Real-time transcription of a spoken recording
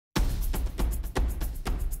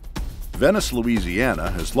Venice,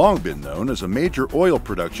 Louisiana has long been known as a major oil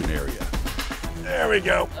production area. There we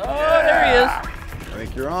go. Oh, yeah. There he is. I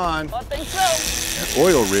think you're on. I think so. And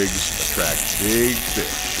oil rigs attract big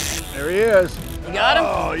fish. There he is. You got him?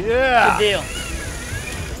 Oh, yeah. Good deal.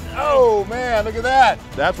 Oh, man, look at that.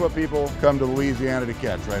 That's what people come to Louisiana to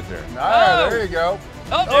catch right there. Ah, there you go.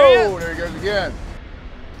 Oh, there he is. There he goes again.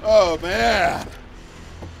 Oh, man.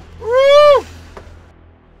 Woo!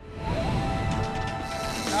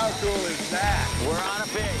 How cool is that? We're on a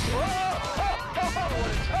fish. Whoa!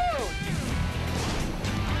 What a toad!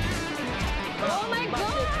 Oh my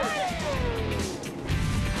God!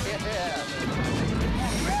 Yeah.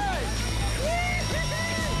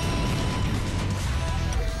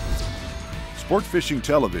 Sportfishing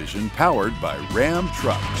television powered by Ram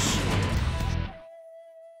trucks.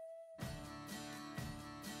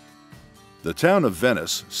 The town of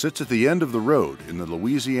Venice sits at the end of the road in the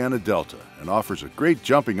Louisiana Delta and offers a great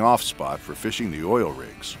jumping-off spot for fishing the oil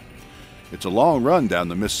rigs. It's a long run down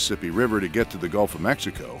the Mississippi River to get to the Gulf of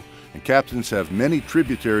Mexico, and captains have many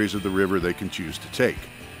tributaries of the river they can choose to take.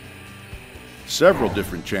 Several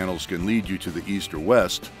different channels can lead you to the east or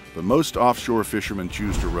west, but most offshore fishermen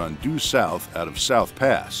choose to run due south out of South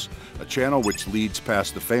Pass, a channel which leads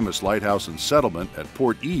past the famous lighthouse and settlement at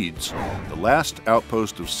Port Eads, the last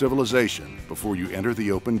outpost of civilization before you enter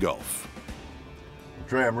the open Gulf.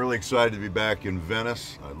 Trey, I'm really excited to be back in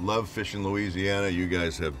Venice. I love fishing Louisiana. You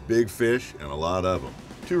guys have big fish and a lot of them.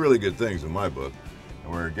 Two really good things in my book.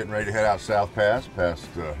 And we're getting ready to head out South Pass, past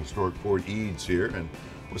historic Port Eads here. And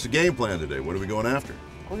what's the game plan today? What are we going after?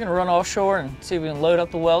 We're gonna run offshore and see if we can load up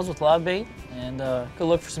the wells with live bait and go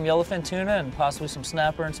look for some yellowfin tuna and possibly some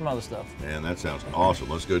snapper and some other stuff. Man, that sounds awesome.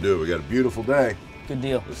 Let's go do it. We got a beautiful day. Good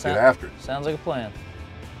deal. Let's get after it. Sounds like a plan.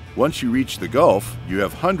 Once you reach the Gulf, you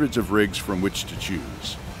have hundreds of rigs from which to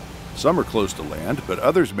choose. Some are close to land, but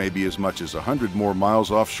others may be as much as 100 more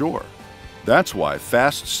miles offshore. That's why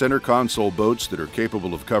fast center console boats that are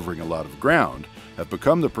capable of covering a lot of ground have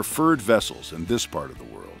become the preferred vessels in this part of the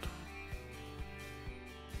world.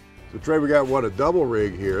 So Trey, we got what, a double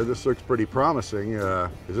rig here. This looks pretty promising. Is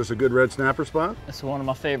this a good red snapper spot? It's one of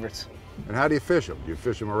my favorites. And how do you fish them? Do you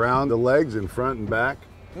fish them around the legs, in front and back?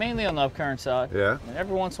 Mainly on the up current side. Yeah. And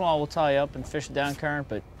every once in a while we'll tie up and fish the down current,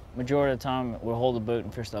 but majority of the time we'll hold the boat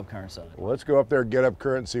and fish the up current side. Well, let's go up there, get up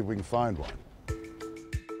current, and see if we can find one.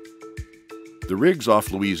 The rigs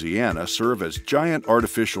off Louisiana serve as giant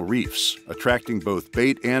artificial reefs, attracting both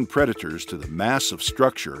bait and predators to the massive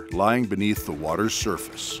structure lying beneath the water's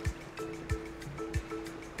surface.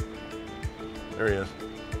 There he is.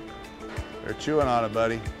 They're chewing on it,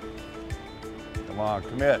 buddy. Come on,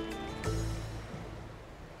 commit.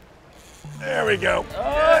 There we go. Oh,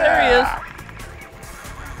 yeah. There he is.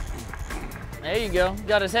 There you go.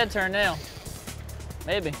 Got his head turned now.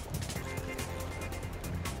 Maybe.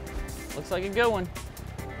 Looks like a good one.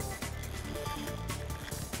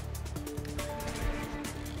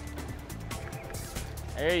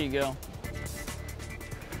 There you go.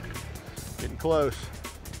 Getting close.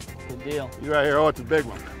 Good deal. He's right here. Oh, it's a big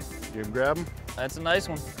one. You can grab him? That's a nice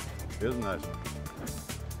one. It is a nice one.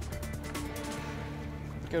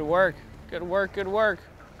 Good work. Good work. Good work.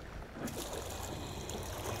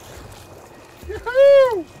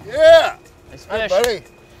 Yoo-hoo! Yeah! Nice Hi, fish. buddy.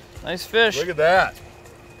 Nice fish. Look at that.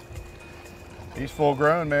 He's full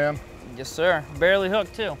grown, man. Yes, sir. Barely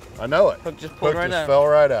hooked, too. I know it. Hook just pulled Hook right just out. fell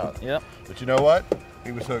right out. Yep. But you know what?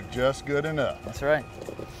 He was hooked just good enough. That's right.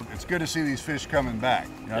 It's good to see these fish coming back.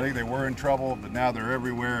 You know, I think they were in trouble, but now they're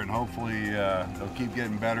everywhere, and hopefully they'll keep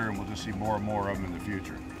getting better, and we'll just see more and more of them in the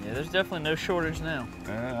future. Yeah, there's definitely no shortage now.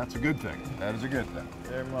 Yeah, that's a good thing. That is a good thing.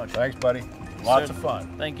 Very much. Thanks, buddy. Lots of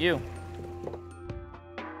fun. Thank you.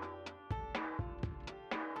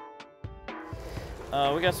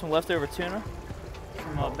 We got some leftover tuna,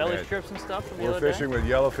 some belly strips and stuff from the We're other day. fishing with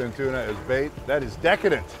yellowfin tuna as bait. That is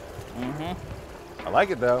decadent. Mm-hmm. I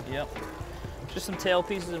like it, though. Yep. Just some tail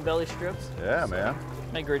pieces and belly strips. Yeah, man.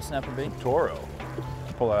 Make great snapper bait. Toro.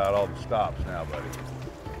 Pull out all the stops now, buddy.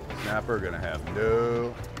 Snapper gonna have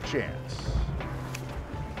no chance.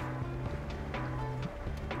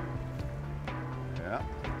 Yeah.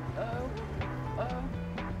 Uh-oh.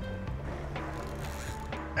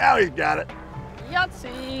 Now he's got it.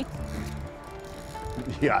 Yahtzee.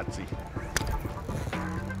 Yahtzee.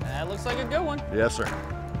 That looks like a good one. Yes, sir.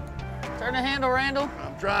 Turn the handle, Randall.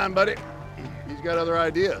 I'm trying, buddy. He's got other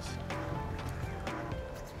ideas.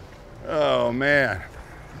 Oh, man.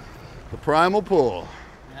 The primal pull.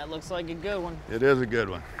 That looks like a good one. It is a good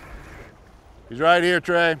one. He's right here,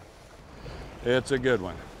 Trey. It's a good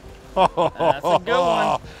one. That's a good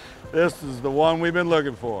one. This is the one we've been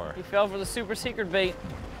looking for. He fell for the super secret bait.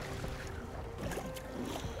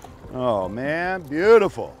 Oh man,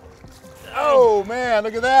 beautiful. Oh man,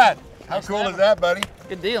 look at that. How Nice cool snapper. is that, buddy?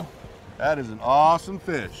 Good deal. That is an awesome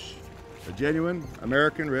fish. A genuine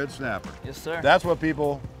American red snapper. Yes, sir. That's what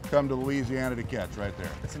people come to Louisiana to catch right there.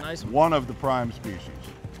 That's a nice one. One of the prime species.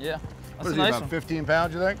 Yeah. What That's is a he, nice about one. 15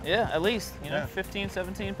 pounds, you think? Yeah, at least. You know, Yeah. 15,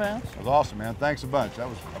 17 pounds. That was awesome, man. Thanks a bunch. That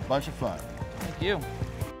was a bunch of fun. Thank you.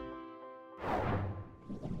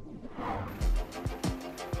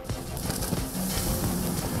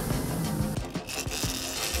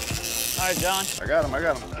 All right, John. I got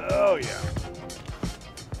him. Oh yeah.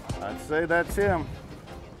 I'd say that's him.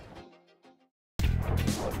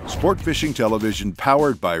 Sport Fishing Television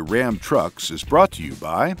powered by Ram Trucks is brought to you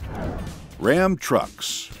by Ram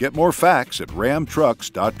Trucks. Get more facts at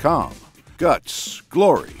ramtrucks.com. Guts,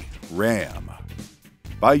 glory, Ram.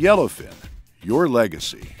 By Yellowfin, your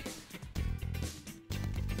legacy.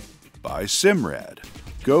 By Simrad,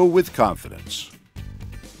 go with confidence.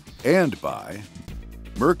 And by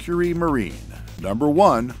Mercury Marine,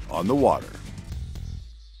 #1 on the water.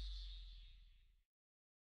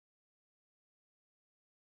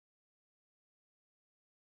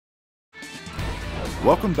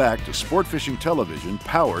 Welcome back to Sport Fishing Television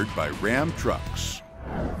powered by Ram Trucks.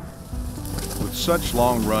 With such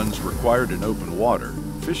long runs required in open water,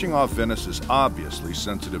 fishing off Venice is obviously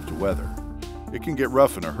sensitive to weather. It can get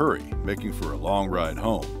rough in a hurry, making for a long ride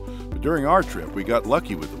home. But during our trip, we got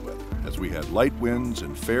lucky with the weather, as we had light winds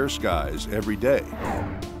and fair skies every day.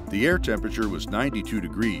 The air temperature was 92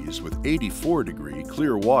 degrees with 84-degree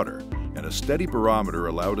clear water, and a steady barometer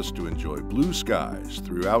allowed us to enjoy blue skies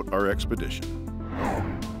throughout our expedition.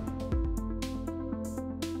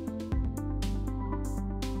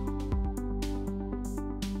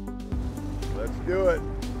 Let's do it.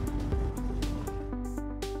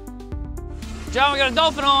 John, we got a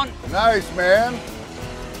dolphin on. Nice, man.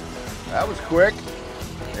 That was quick.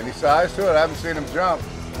 Any size to it? I haven't seen him jump.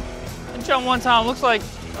 I jumped one time. Looks like,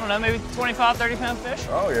 I don't know, maybe 25, 30 pound fish.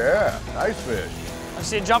 Oh yeah, nice fish. I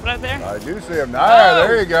see it jumping out there. I do see him. Ah, Oh.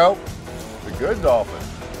 there you go. It's a good dolphin.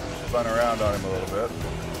 Spun around on him a little bit.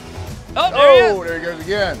 Oh, there he is. Oh, there he goes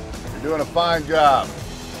again. You're doing a fine job.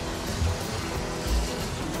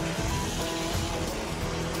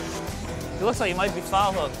 It looks like he might be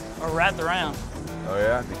foul hooked or wrapped around. Oh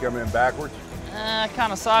yeah, you come in backwards?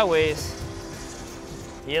 Kind of sideways.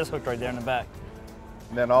 He is hooked right there in the back.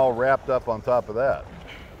 And then all wrapped up on top of that.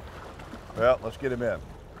 Well, let's get him in.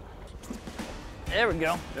 There we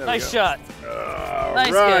go. There we Nice go. shot. All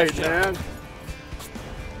Nice right, catch, Joe. man.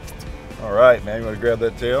 All right, man, you want to grab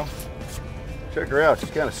that tail? Check her out, she's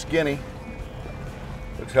kind of skinny.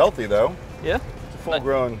 Looks healthy though. Yeah. It's a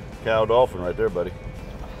full-grown cow dolphin right there, buddy.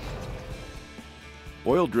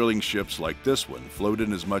 Oil drilling ships like this one float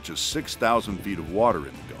in as much as 6,000 feet of water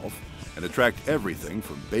in the Gulf and attract everything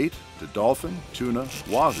from bait to dolphin, tuna,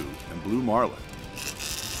 wahoo, and blue marlin.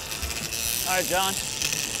 All right, John.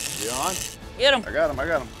 You on? Get him. I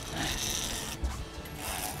got him.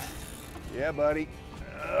 Yeah, buddy.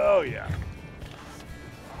 Oh, yeah.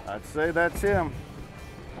 I'd say that's him.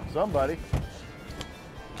 Somebody.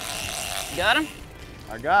 Got him?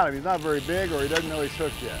 I got him. He's not very big, or he doesn't know he's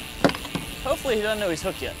hooked yet. Hopefully he doesn't know he's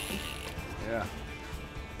hooked yet. Yeah.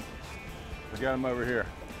 I got him over here.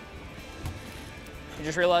 You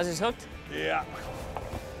just realized he's hooked? Yeah.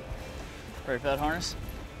 Ready for that harness?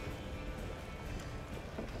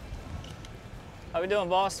 How we doing,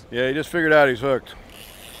 boss? Yeah, he just figured out he's hooked.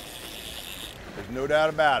 There's no doubt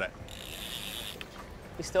about it.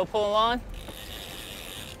 You still pulling line?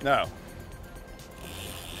 No.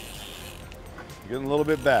 Getting a little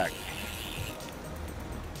bit back.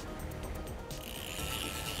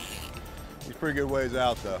 He's pretty good ways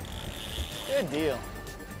out though. Good deal.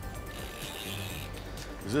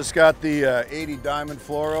 Has this got the 80 diamond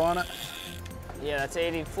fluoro on it? Yeah, that's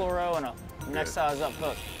 80 fluoro and a next size up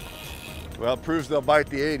hook. Well, it proves they'll bite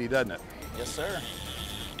the 80, doesn't it? Yes, sir.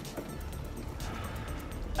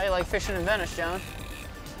 How you like fishing in Venice, John?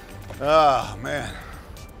 Oh, man.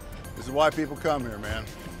 This is why people come here, man.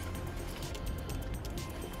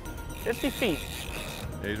 50 feet.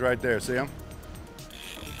 Yeah, he's right there, see him?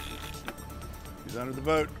 He's under the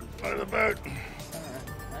boat, under the boat.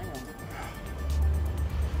 Hang on.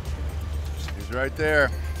 He's right there.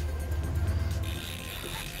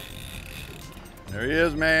 There he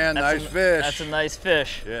is, man. Nice fish. That's a nice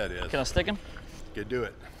fish. Yeah, it is. Can I stick him? Good, do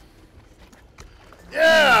it.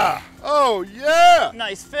 Yeah! Oh, yeah!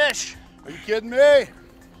 Nice fish. Are you kidding me?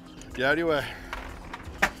 Get out of your way.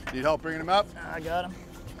 Need help bringing him up? I got him.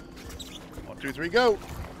 1, 2, 3, go.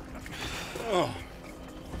 Oh,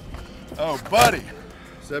 oh, buddy.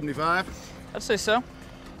 75? I'd say so.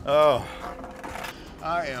 Oh,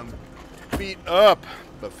 I am beat up,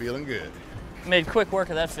 but feeling good. Made quick work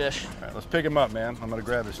of that fish. All right, let's pick him up, man. I'm gonna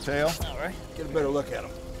grab his tail. All right. Get a better look at him.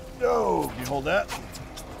 Oh, can you hold that?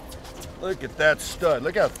 Look at that stud.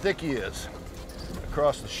 Look how thick he is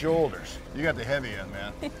across the shoulders. You got the heavy end,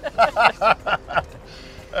 man.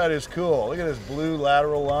 That is cool. Look at this blue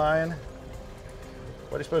lateral line.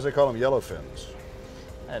 What do you suppose they call them? Yellowfins.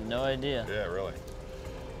 I had no idea. Yeah, really.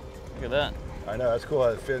 Look at that. I know, that's cool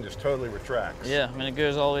how the fin just totally retracts. Yeah, I mean, it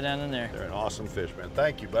goes all the way down in there. They're an awesome fish, man.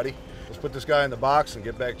 Thank you, buddy. Let's put this guy in the box and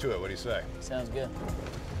get back to it. What do you say? Sounds good.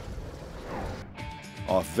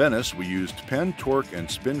 Off Venice, we used Penn Torque and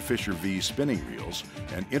Spinfisher V spinning reels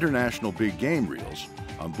and International Big Game reels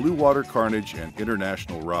on Blue Water Carnage and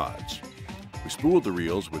International rods. We spooled the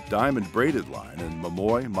reels with diamond braided line and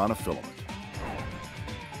Mamoy monofilament.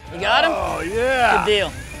 You got him? Oh, yeah. Good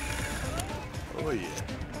deal. Oh, yeah.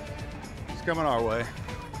 He's coming our way.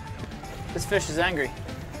 This fish is angry.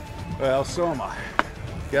 Well, so am I.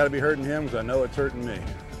 Got to be hurting him because I know it's hurting me.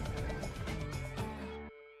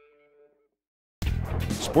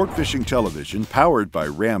 Sportfishing Television, powered by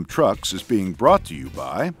Ram Trucks, is being brought to you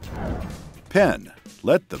by Penn,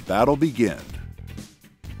 let the battle begin.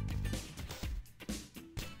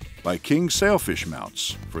 By King Sailfish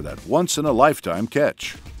Mounts, for that once-in-a-lifetime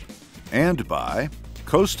catch. And by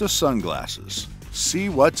Costa Sunglasses, see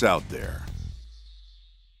what's out there.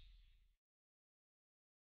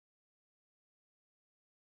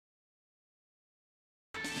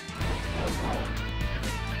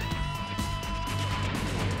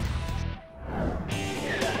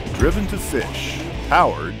 Driven to Fish,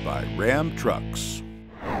 powered by Ram Trucks.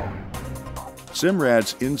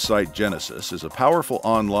 Simrad's Insight Genesis is a powerful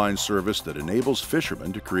online service that enables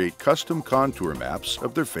fishermen to create custom contour maps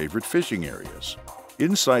of their favorite fishing areas.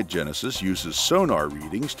 Insight Genesis uses sonar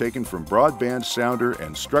readings taken from broadband sounder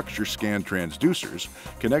and structure scan transducers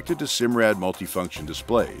connected to Simrad multifunction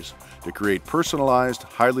displays to create personalized,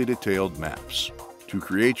 highly detailed maps. To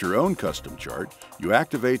create your own custom chart, you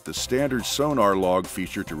activate the standard sonar log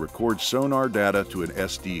feature to record sonar data to an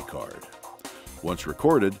SD card. Once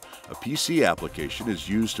recorded, a PC application is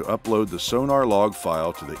used to upload the sonar log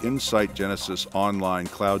file to the Insight Genesis online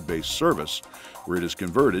cloud-based service, where it is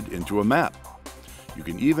converted into a map. You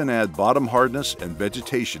can even add bottom hardness and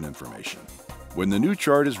vegetation information. When the new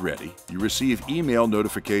chart is ready, you receive email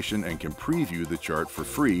notification and can preview the chart for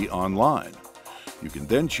free online. You can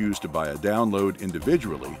then choose to buy a download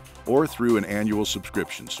individually or through an annual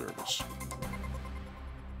subscription service.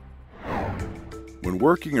 When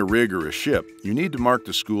working a rig or a ship, you need to mark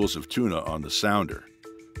the schools of tuna on the sounder.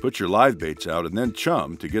 Put your live baits out and then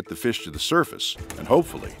chum to get the fish to the surface and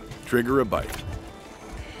hopefully trigger a bite.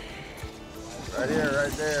 Right here,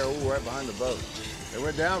 right there, ooh, right behind the boat. They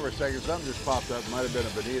went down for a second, something just popped up. Might have been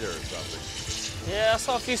a bonita or something. Yeah, I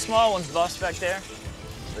saw a few small ones bust back there.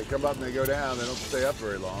 They come up and they go down. They don't stay up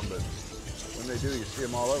very long, but when they do, you see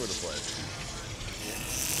them all over the place.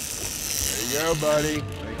 There you go, buddy.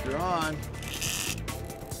 Think you're on.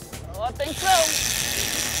 Well, I think so.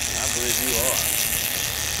 I believe you are.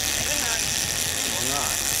 Maybe not. Or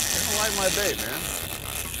not. I don't like my bait, man.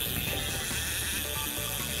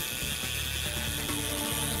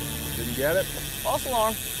 Didn't get it? False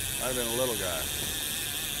alarm. Might have been a little guy.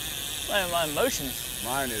 My emotions.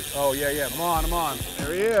 Mine is, oh yeah, I'm on.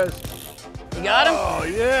 There he is. You got him? Oh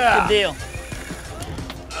yeah. Good deal.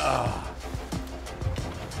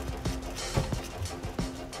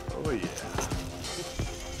 Oh yeah.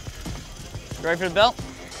 Ready for the belt?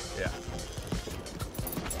 Yeah.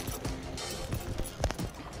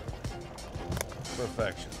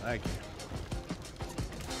 Perfection, thank you.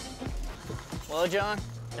 Well, John,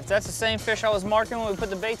 if that's the same fish I was marking when we put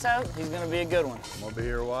the baits out, he's gonna be a good one. I'm gonna be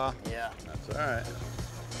here a while. Yeah. That's all right.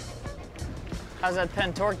 How's that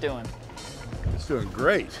Penn Torque doing? It's doing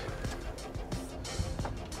great.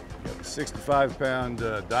 Got the 65-pound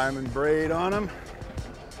diamond braid on him.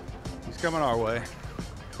 He's coming our way.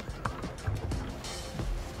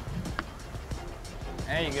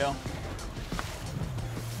 There you go.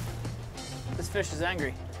 This fish is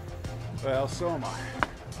angry. Well, so am I.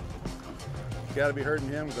 Got to be hurting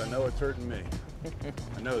him because I know it's hurting me.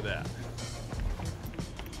 I know that.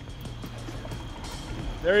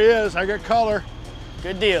 There he is. I got color.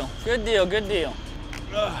 Good deal. Good deal. Good deal.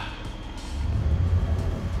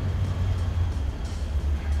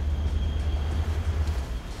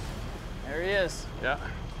 There he is. Yeah.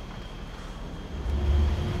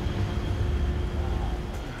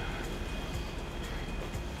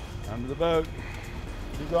 Under the boat.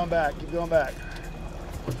 Keep going back. Keep going back.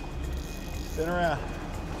 Spin around.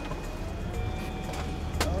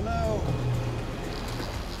 Oh no.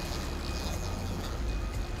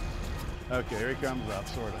 Okay, here he comes up,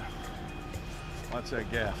 sort of. What's that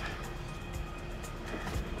gaff?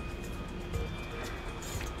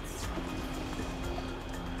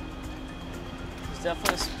 It's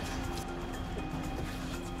definitely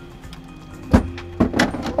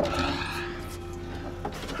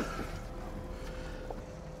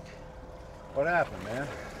What happened, man?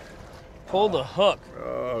 pull the hook.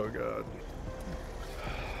 Oh, God.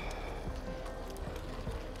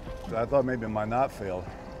 I thought maybe my knot failed.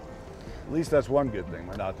 At least that's one good thing,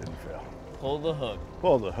 my knot didn't fail. Pull the hook.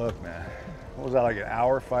 Pull the hook, man. What was that, like an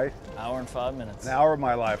hour fight? Hour and 5 minutes. An hour of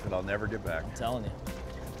my life that I'll never get back. I'm telling you.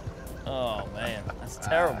 Oh man, that's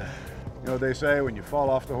terrible. You know what they say, when you fall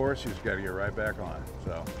off the horse, you just gotta get right back on.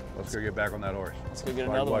 So let's go get back on that horse. Let's go get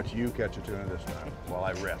So I another can watch one. you catch a tuna this time while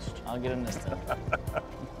I rest. I'll get him this time.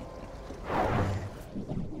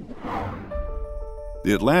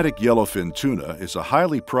 The Atlantic yellowfin tuna is a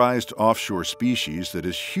highly prized offshore species that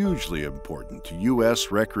is hugely important to U.S.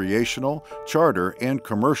 recreational, charter, and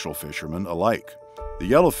commercial fishermen alike. The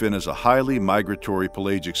yellowfin is a highly migratory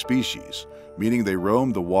pelagic species, meaning they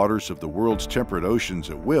roam the waters of the world's temperate oceans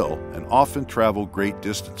at will and often travel great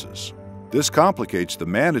distances. This complicates the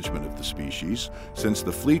management of the species, since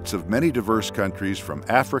the fleets of many diverse countries from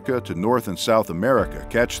Africa to North and South America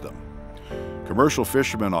catch them. Commercial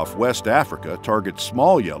fishermen off West Africa target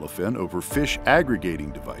small yellowfin over fish aggregating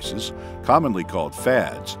devices, commonly called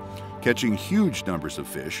fads, catching huge numbers of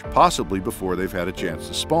fish, possibly before they've had a chance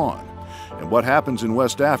to spawn. And what happens in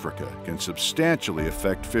West Africa can substantially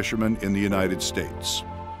affect fishermen in the United States.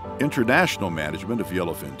 International management of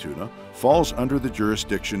yellowfin tuna falls under the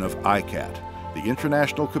jurisdiction of ICAT, the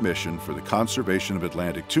International Commission for the Conservation of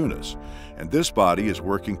Atlantic Tunas, and this body is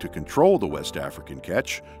working to control the West African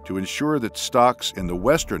catch to ensure that stocks in the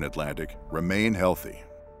Western Atlantic remain healthy.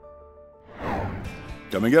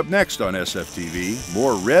 Coming up next on SFTV,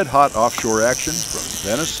 more red-hot offshore action from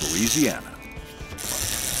Venice, Louisiana.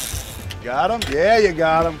 Got him? Yeah, you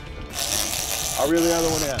got him. I'll reel the other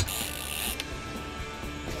one in.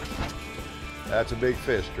 That's a big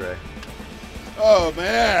fish, Trey. Oh,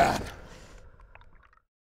 man.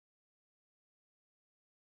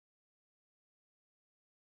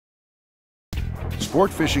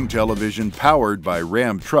 Sport Fishing Television, powered by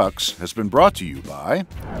Ram Trucks, has been brought to you by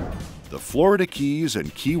the Florida Keys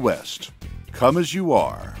and Key West. Come as you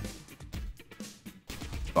are.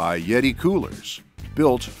 By Yeti Coolers,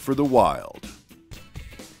 built for the wild.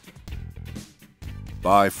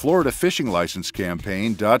 By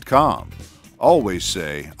FloridaFishingLicenseCampaign.com. Always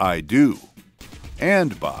say, I do.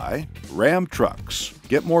 And by Ram Trucks.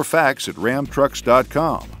 Get more facts at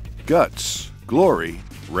ramtrucks.com. Guts, glory,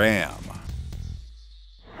 Ram.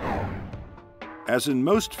 As in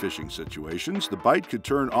most fishing situations, the bite could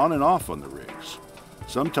turn on and off on the rigs.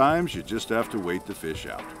 Sometimes you just have to wait the fish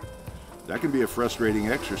out. That can be a frustrating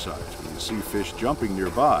exercise when you see fish jumping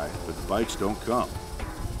nearby, but the bites don't come.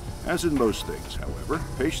 As in most things, however,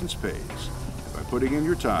 patience pays. By putting in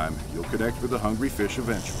your time, you'll connect with a hungry fish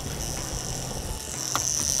eventually.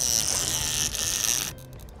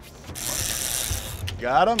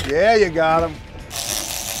 Got him? Yeah, you got him.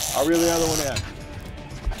 I'll reel the other one in.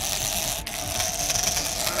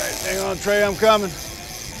 All right, hang on, Trey, I'm coming.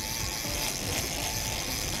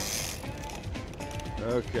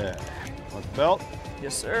 Okay. Want the belt?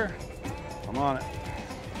 Yes, sir. I'm on it.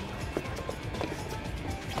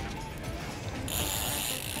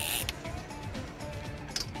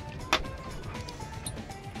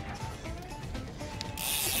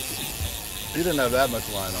 You didn't have that much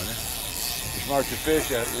line on you. Just mark your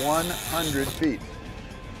fish at 100 feet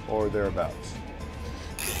or thereabouts.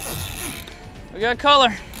 We got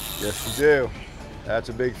color. Yes, you do. That's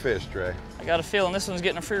a big fish, Trey. I got a feeling this one's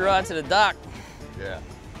getting a free ride to the dock. Yeah.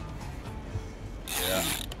 Yeah.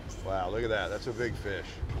 Wow, look at that. That's a big fish.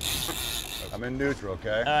 I'm in neutral,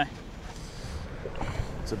 okay? All right.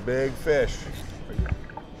 It's a big fish.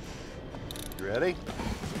 You ready?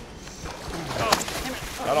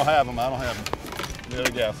 I don't have them. I don't have them. The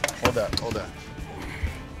other gaff. Hold that. Hold that.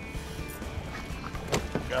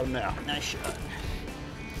 Got him now. Nice shot.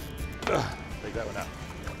 Take that one out.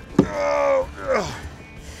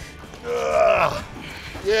 Oh,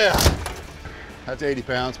 yeah. That's 80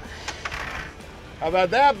 pounds. How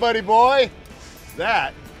about that, buddy boy?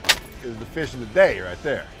 That is the fish of the day right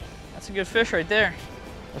there. That's a good fish right there.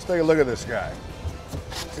 Let's take a look at this guy.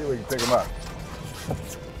 See if we can pick him up.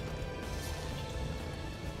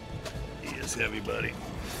 He is heavy, buddy.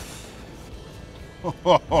 You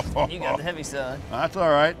got the heavy side. That's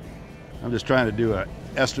all right. I'm just trying to do an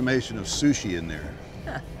estimation of sushi in there.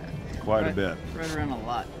 Quite a bit. Right around a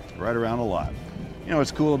lot. Right around a lot. You know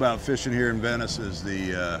what's cool about fishing here in Venice is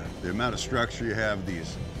the amount of structure you have.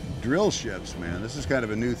 These drill ships, man. This is kind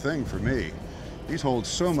of a new thing for me. These hold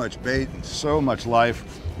so much bait and so much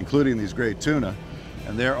life, including these great tuna.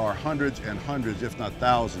 And there are hundreds and hundreds, if not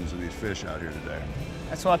thousands, of these fish out here today.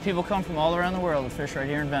 That's why people come from all around the world to fish right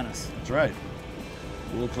here in Venice. That's right.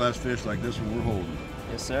 World-class fish like this one we're holding.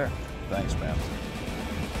 Yes, sir. Thanks, man.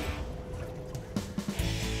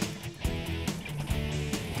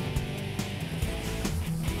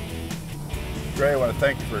 Trey, I want to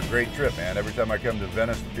thank you for a great trip, man. Every time I come to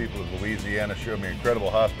Venice, the people of Louisiana show me incredible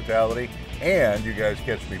hospitality, and you guys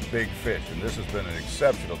catch me big fish, and this has been an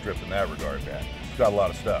exceptional trip in that regard, man. We've got a lot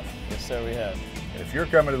of stuff. Yes, sir, we have. And if you're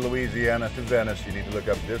coming to Louisiana, to Venice, you need to look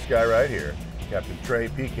up this guy right here, Captain Trey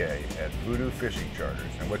Pique at Voodoo Fishing Charters.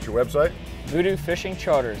 And what's your website?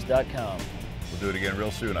 VoodooFishingCharters.com. We'll do it again real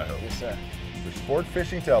soon, I hope. Yes, sir. For Sport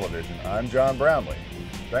Fishing Television, I'm John Brownlee.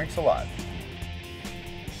 Thanks a lot.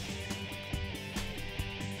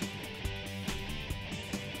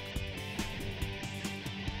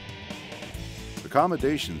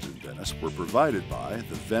 Accommodations in Venice were provided by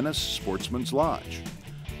the Venice Sportsman's Lodge.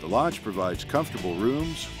 The lodge provides comfortable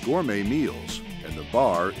rooms, gourmet meals, and the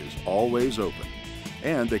bar is always open.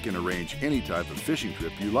 And they can arrange any type of fishing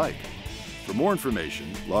trip you like. For more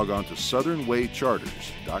information, log on to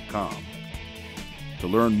southernwaycharters.com. To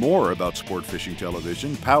learn more about Sport Fishing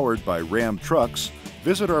Television powered by Ram Trucks,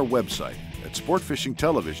 visit our website at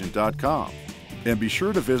sportfishingtelevision.com. And be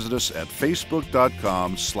sure to visit us at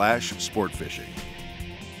facebook.com/sportfishing.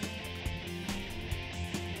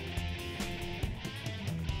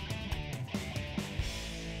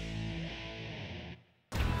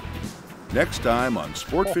 Next time on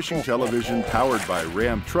Sport Fishing Television powered by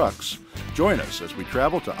Ram Trucks, join us as we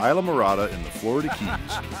travel to Isla Morada in the Florida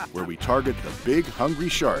Keys, where we target the big, hungry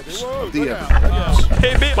sharks of the Everglades.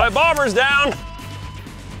 Hey, my bobber's down.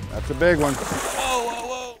 That's a big one.